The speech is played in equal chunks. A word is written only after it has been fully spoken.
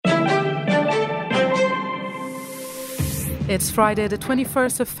It's Friday the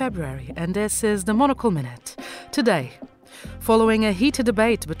 21st of February and this is the Monocle Minute. Today, following a heated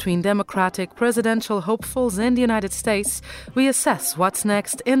debate between Democratic presidential hopefuls in the United States, we assess what's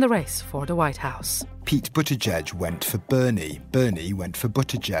next in the race for the White House. Pete Buttigieg went for Bernie. Bernie went for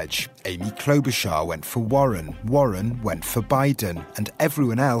Buttigieg. Amy Klobuchar went for Warren. Warren went for Biden. And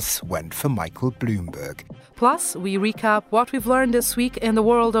everyone else went for Michael Bloomberg. Plus, we recap what we've learned this week in the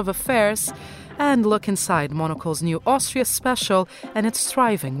world of affairs and look inside Monocle's new Austria special and its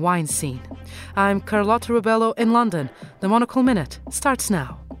thriving wine scene. I'm Carlotta Ribello in London. The Monocle Minute starts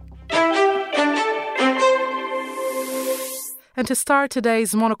now. And to start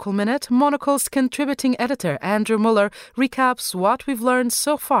today's Monocle Minute, Monocle's contributing editor Andrew Muller recaps what we've learned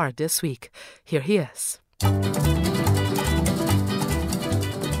so far this week. Here he is.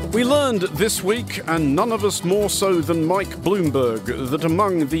 We learned this week, and none of us more so than Mike Bloomberg, that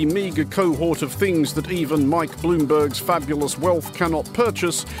among the meagre cohort of things that even Mike Bloomberg's fabulous wealth cannot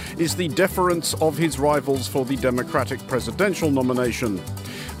purchase is the deference of his rivals for the Democratic presidential nomination.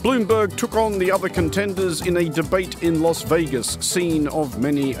 Bloomberg took on the other contenders in a debate in Las Vegas, scene of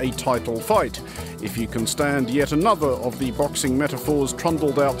many a title fight. If you can stand yet another of the boxing metaphors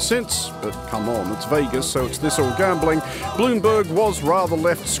trundled out since, but come on, it's Vegas, so it's this or gambling, Bloomberg was rather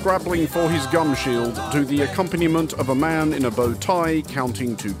left scrabbling for his gum shield to the accompaniment of a man in a bow tie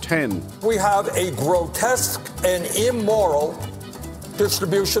counting to 10. We have a grotesque and immoral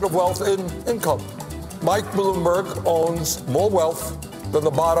distribution of wealth and income. Mike Bloomberg owns more wealth than the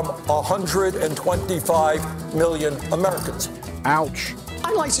bottom 125 million Americans. Ouch.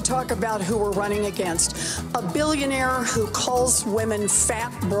 I'd like to talk about who we're running against. A billionaire who calls women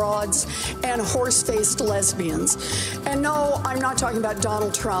fat broads and horse-faced lesbians. And no, I'm not talking about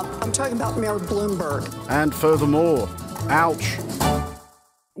Donald Trump. I'm talking about Mayor Bloomberg. And furthermore, ouch.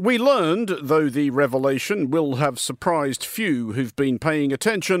 We learned, though the revelation will have surprised few who've been paying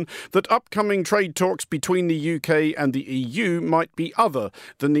attention, that upcoming trade talks between the UK and the EU might be other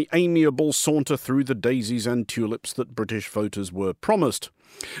than the amiable saunter through the daisies and tulips that British voters were promised.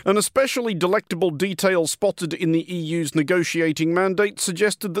 An especially delectable detail spotted in the EU's negotiating mandate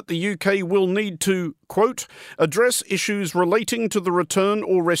suggested that the UK will need to, quote, address issues relating to the return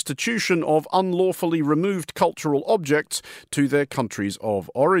or restitution of unlawfully removed cultural objects to their countries of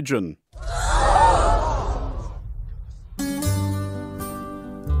origin.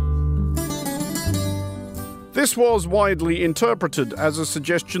 This was widely interpreted as a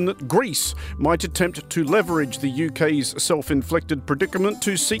suggestion that Greece might attempt to leverage the UK's self-inflicted predicament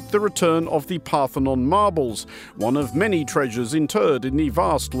to seek the return of the Parthenon marbles, one of many treasures interred in the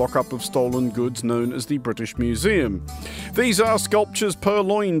vast lockup of stolen goods known as the British Museum. These are sculptures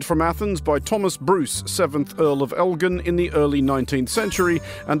purloined from Athens by Thomas Bruce, 7th Earl of Elgin, in the early 19th century,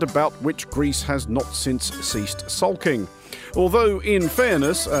 and about which Greece has not since ceased sulking. Although, in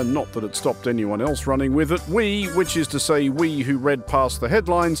fairness, and not that it stopped anyone else running with it, we, which is to say we who read past the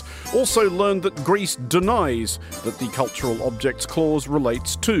headlines, also learned that Greece denies that the cultural objects clause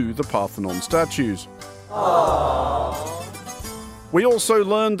relates to the Parthenon statues. Aww. We also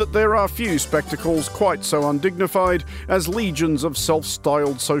learned that there are few spectacles quite so undignified as legions of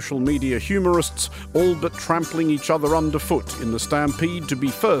self-styled social media humorists all but trampling each other underfoot in the stampede to be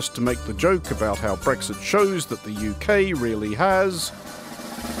first to make the joke about how Brexit shows that the UK really has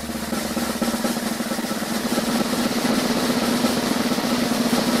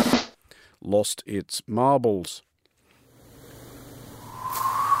lost its marbles.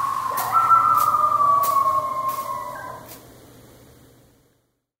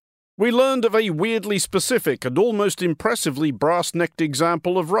 We learned of a weirdly specific and almost impressively brass-necked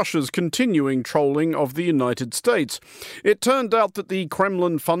example of Russia's continuing trolling of the United States. It turned out that the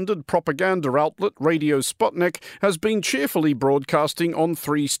Kremlin-funded propaganda outlet Radio Sputnik has been cheerfully broadcasting on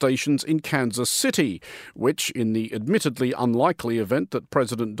 3 stations in Kansas City, which, in the admittedly unlikely event that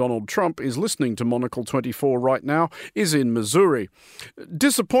President Donald Trump is listening to Monocle 24 right now, is in Missouri.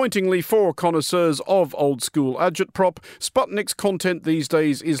 Disappointingly for connoisseurs of old-school agitprop, Sputnik's content these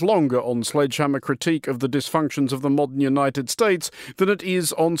days is longer on sledgehammer critique of the dysfunctions of the modern United States than it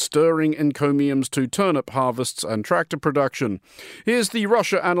is on stirring encomiums to turnip harvests and tractor production. Here's the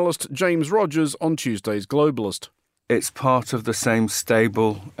Russia analyst James Rogers on Tuesday's Globalist. It's part of the same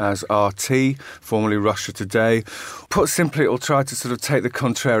stable as RT, formerly Russia Today. Put simply, it will try to sort of take the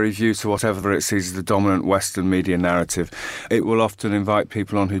contrary view to whatever it sees as the dominant Western media narrative. It will often invite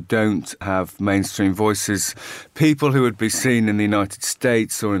people on who don't have mainstream voices, people who would be seen in the United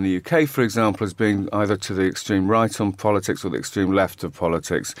States or in the UK, for example, as being either to the extreme right on politics or the extreme left of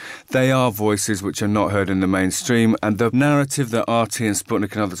politics. They are voices which are not heard in the mainstream, and the narrative that RT and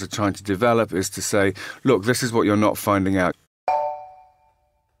Sputnik and others are trying to develop is to say, look, this is what you're not finding out.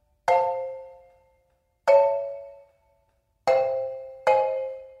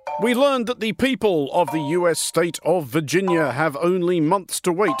 We learned that the people of the US state of Virginia have only months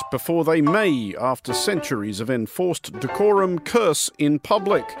to wait before they may, after centuries of enforced decorum, curse in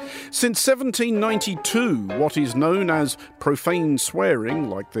public. Since 1792, what is known as profane swearing,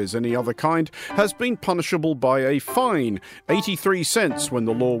 like there's any other kind, has been punishable by a fine, 83 cents when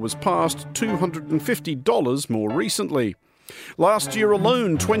the law was passed, $250 more recently. Last year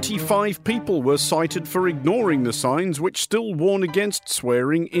alone, 25 people were cited for ignoring the signs which still warn against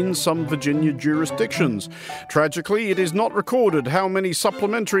swearing in some Virginia jurisdictions. Tragically, it is not recorded how many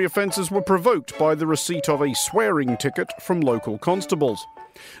supplementary offences were provoked by the receipt of a swearing ticket from local constables.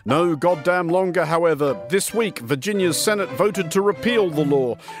 No goddamn longer, however. This week, Virginia's Senate voted to repeal the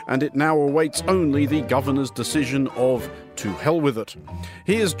law, and it now awaits only the governor's decision of to hell with it.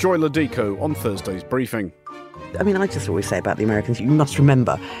 Here's Joy Ladico on Thursday's briefing. I mean, I just always say about the Americans, you must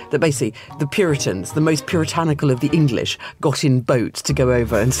remember that basically the Puritans, the most puritanical of the English, got in boats to go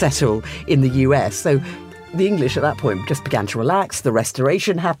over and settle in the US. So the English at that point just began to relax. The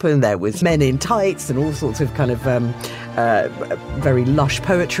Restoration happened. There was men in tights and all sorts of kind of very lush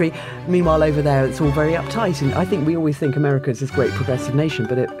poetry. Meanwhile, over there, it's all very uptight. And I think we always think America is this great progressive nation,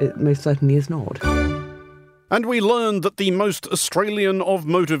 but it most certainly is not. And we learned that the most Australian of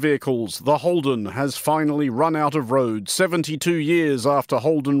motor vehicles, the Holden, has finally run out of road 72 years after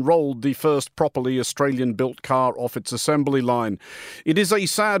Holden rolled the first properly Australian-built car off its assembly line. It is a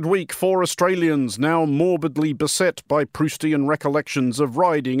sad week for Australians, now morbidly beset by Proustian recollections of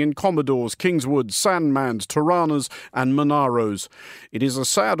riding in Commodores, Kingswoods, Sandmans, Tiranas and Monaros. It is a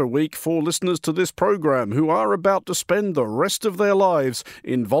sadder week for listeners to this programme who are about to spend the rest of their lives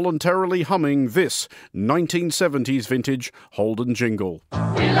involuntarily humming this 1970s vintage Holden jingle.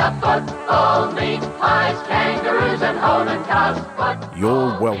 We love football, meat pies, kangaroos and Holden cars.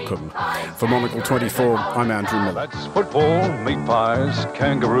 You're welcome. For Monocle 24, I'm Andrew Miller. That's football, meat pies,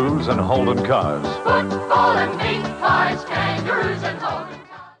 kangaroos and Holden cars. Football and meat pies, kangaroos and Holden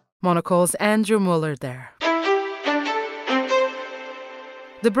cars. Monocle's Andrew Muller there.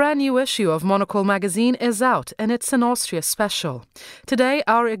 The brand new issue of Monocle magazine is out, and it's an Austria special. Today,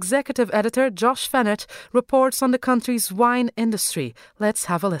 our executive editor, Josh Fennett, reports on the country's wine industry. Let's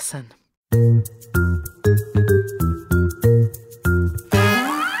have a listen.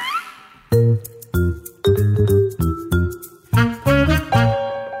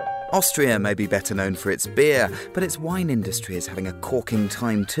 Austria may be better known for its beer, but its wine industry is having a corking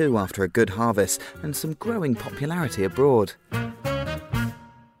time too after a good harvest and some growing popularity abroad.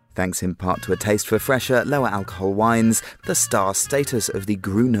 Thanks in part to a taste for fresher, lower alcohol wines, the star status of the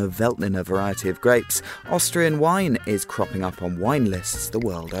Gruner Veltliner variety of grapes, Austrian wine is cropping up on wine lists the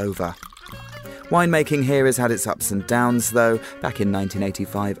world over. Winemaking here has had its ups and downs, though. Back in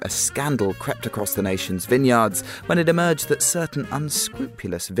 1985, a scandal crept across the nation's vineyards when it emerged that certain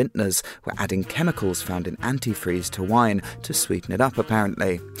unscrupulous vintners were adding chemicals found in antifreeze to wine to sweeten it up,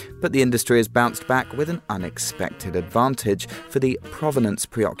 apparently. But the industry has bounced back with an unexpected advantage for the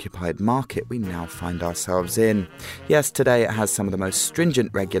provenance-preoccupied market we now find ourselves in. Yes, today it has some of the most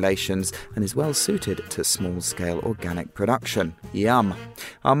stringent regulations and is well suited to small-scale organic production. Yum!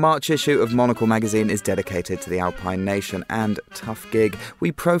 Our March issue of Monocle magazine is dedicated to the Alpine nation and tough gig.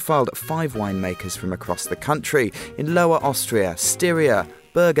 We profiled 5 winemakers from across the country in Lower Austria, Styria,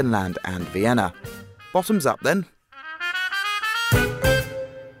 Burgenland and Vienna. Bottoms up then.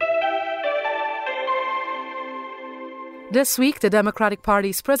 This week, the Democratic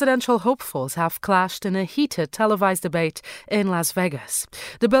Party's presidential hopefuls have clashed in a heated televised debate in Las Vegas.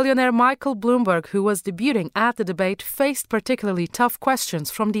 The billionaire Michael Bloomberg, who was debuting at the debate, faced particularly tough questions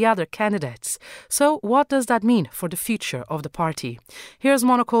from the other candidates. So what does that mean for the future of the party? Here's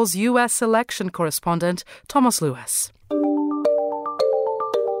Monocle's US election correspondent, Thomas Lewis.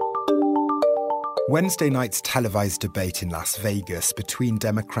 Wednesday night's televised debate in Las Vegas between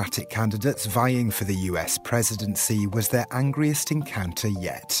Democratic candidates vying for the US presidency was their angriest encounter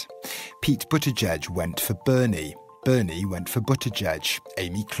yet. Pete Buttigieg went for Bernie. Bernie went for Buttigieg.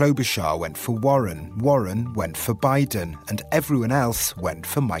 Amy Klobuchar went for Warren. Warren went for Biden. And everyone else went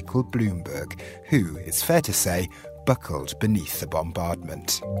for Michael Bloomberg, who, it's fair to say, buckled beneath the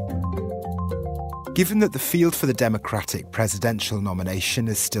bombardment. Given that the field for the Democratic presidential nomination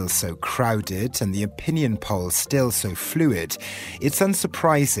is still so crowded and the opinion polls still so fluid, it's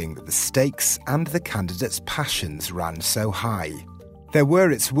unsurprising that the stakes and the candidates' passions ran so high. There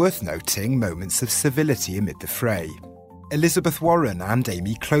were, it's worth noting, moments of civility amid the fray. Elizabeth Warren and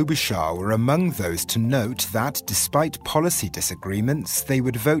Amy Klobuchar were among those to note that, despite policy disagreements, they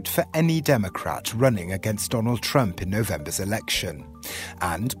would vote for any Democrat running against Donald Trump in November's election.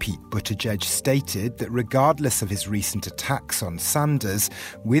 And Pete Buttigieg stated that regardless of his recent attacks on Sanders,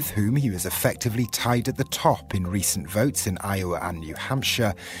 with whom he was effectively tied at the top in recent votes in Iowa and New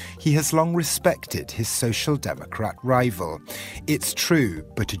Hampshire, he has long respected his Social Democrat rival. "It's true,"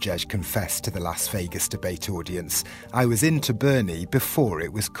 Buttigieg confessed to the Las Vegas debate audience. "I was into Bernie before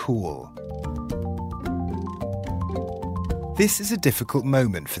it was cool." This is a difficult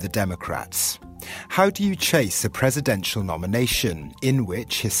moment for the Democrats. How do you chase a presidential nomination in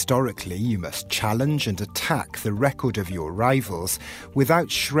which, historically, you must challenge and attack the record of your rivals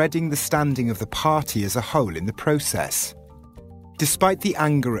without shredding the standing of the party as a whole in the process? Despite the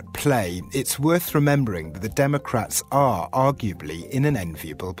anger at play, it's worth remembering that the Democrats are arguably in an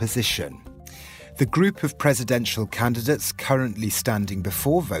enviable position. The group of presidential candidates currently standing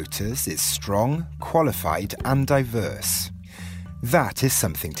before voters is strong, qualified, and diverse. That is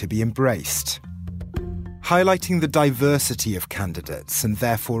something to be embraced. Highlighting the diversity of candidates and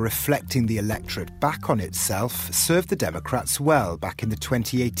therefore reflecting the electorate back on itself served the Democrats well back in the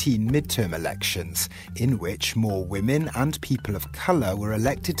 2018 midterm elections, in which more women and people of colour were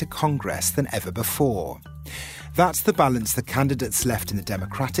elected to Congress than ever before. That's the balance the candidates left in the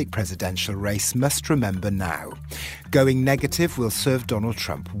Democratic presidential race must remember now. Going negative will serve Donald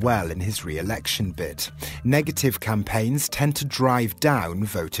Trump well in his re-election bid. Negative campaigns tend to drive down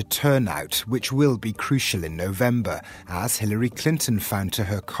voter turnout, which will be crucial in November, as Hillary Clinton found to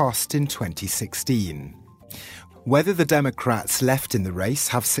her cost in 2016. Whether the Democrats left in the race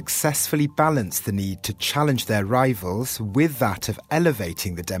have successfully balanced the need to challenge their rivals with that of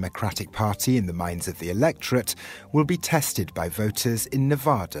elevating the Democratic Party in the minds of the electorate will be tested by voters in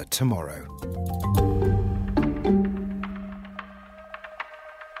Nevada tomorrow.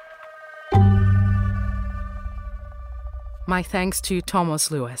 My thanks to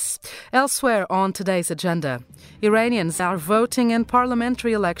Thomas Lewis. Elsewhere on today's agenda, Iranians are voting in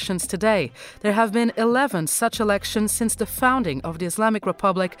parliamentary elections today. There have been 11 such elections since the founding of the Islamic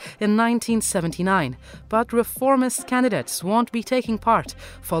Republic in 1979, but reformist candidates won't be taking part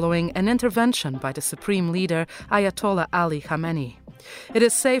following an intervention by the Supreme Leader Ayatollah Ali Khamenei. It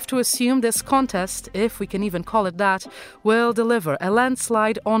is safe to assume this contest, if we can even call it that, will deliver a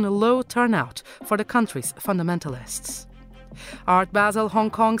landslide on low turnout for the country's fundamentalists. Art Basel Hong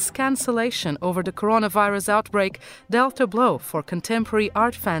Kong's cancellation over the coronavirus outbreak dealt a blow for contemporary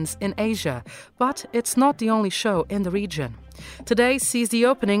art fans in Asia, but it's not the only show in the region. Today sees the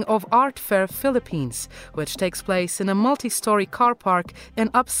opening of Art Fair Philippines, which takes place in a multi-story car park in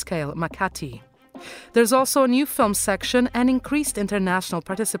upscale Makati. There's also a new film section and increased international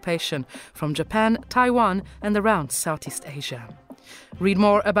participation from Japan, Taiwan, and around Southeast Asia. Read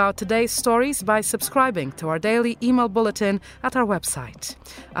more about today's stories by subscribing to our daily email bulletin at our website.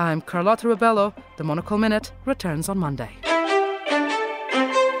 I'm Carlotta Rebello. The Monocle Minute returns on Monday.